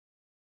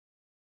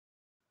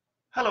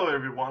Hello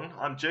everyone,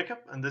 I'm Jacob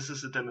and this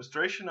is a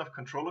demonstration of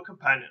Controller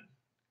Companion.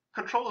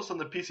 Controllers on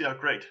the PC are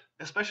great,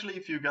 especially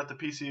if you got the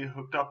PC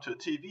hooked up to a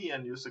TV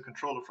and use the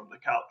controller from the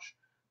couch.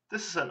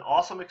 This is an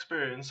awesome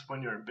experience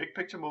when you're in big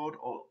picture mode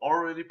or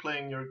already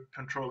playing your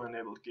controller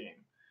enabled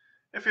game.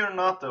 If you're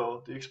not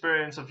though, the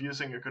experience of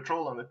using your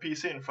controller on the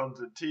PC in front of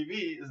the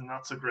TV is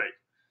not so great.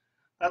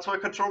 That's why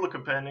Controller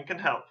Companion can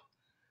help.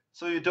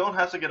 So you don't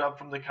have to get up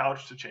from the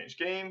couch to change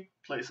game,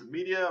 play some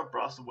media or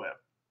browse the web.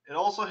 It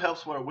also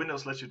helps where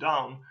Windows lets you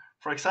down,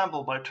 for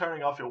example by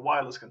turning off your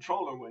wireless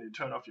controller when you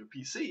turn off your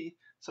PC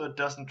so it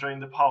doesn't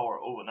drain the power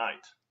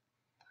overnight.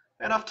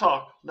 Enough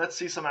talk, let's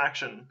see some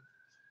action.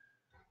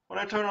 When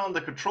I turn on the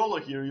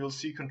controller here, you'll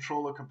see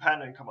Controller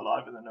Companion come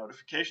alive in the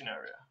notification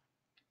area.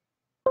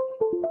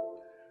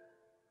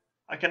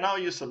 I can now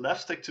use the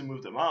left stick to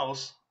move the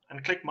mouse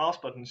and click mouse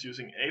buttons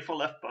using A for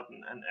left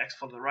button and X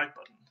for the right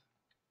button.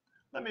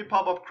 Let me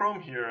pop up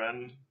Chrome here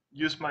and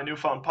use my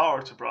newfound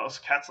power to browse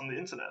cats on the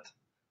internet.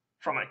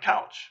 From my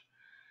couch.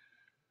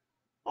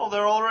 Oh,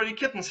 there are already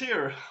kittens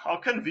here. How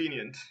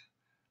convenient.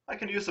 I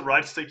can use the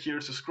right stick here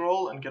to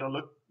scroll and get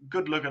a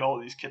good look at all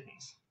these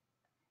kittens.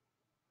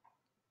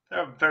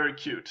 They're very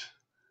cute.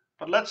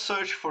 But let's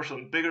search for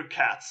some bigger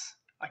cats.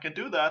 I can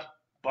do that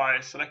by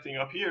selecting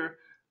up here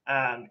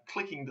and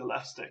clicking the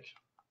left stick.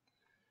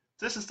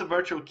 This is the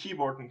virtual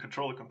keyboard in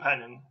Controller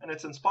Companion, and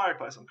it's inspired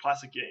by some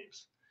classic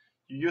games.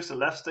 You use the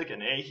left stick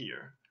and A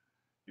here.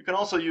 You can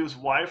also use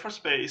Y for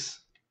space,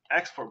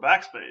 X for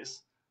backspace,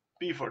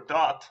 B for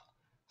dot,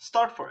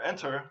 start for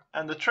enter,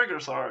 and the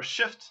triggers are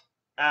Shift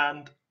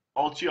and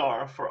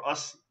Alt-GR for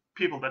us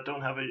people that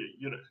don't have a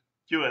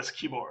US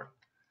keyboard.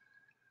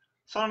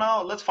 So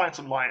now let's find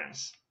some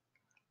lions.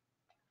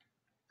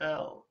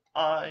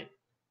 Lions.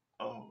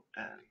 Oh,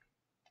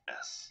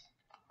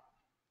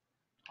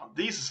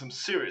 these are some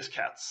serious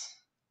cats.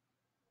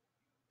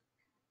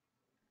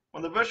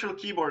 When the virtual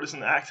keyboard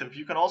isn't active,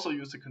 you can also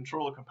use the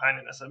Controller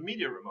Companion as a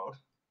media remote.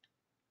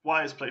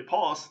 Y is play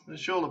pause, the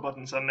shoulder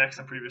buttons are next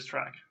and previous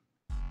track.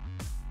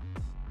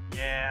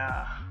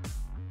 Yeah.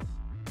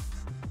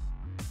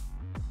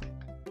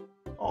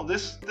 Oh,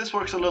 this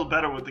works a little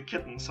better with the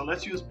kittens, so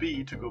let's use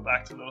B to go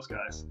back to those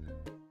guys.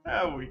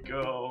 There we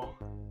go.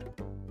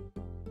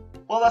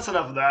 Well, that's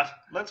enough of that.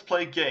 Let's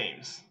play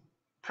games.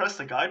 Press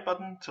the guide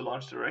button to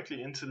launch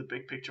directly into the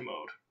big picture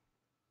mode.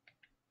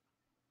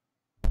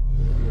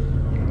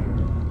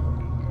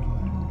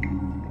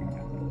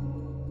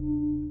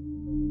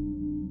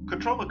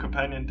 Controller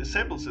Companion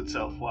disables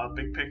itself while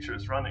Big Picture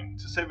is running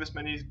to save as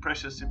many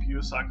precious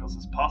CPU cycles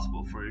as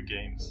possible for your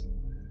games.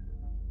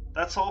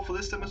 That's all for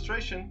this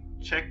demonstration.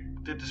 Check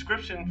the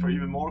description for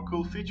even more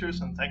cool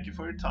features and thank you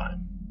for your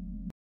time.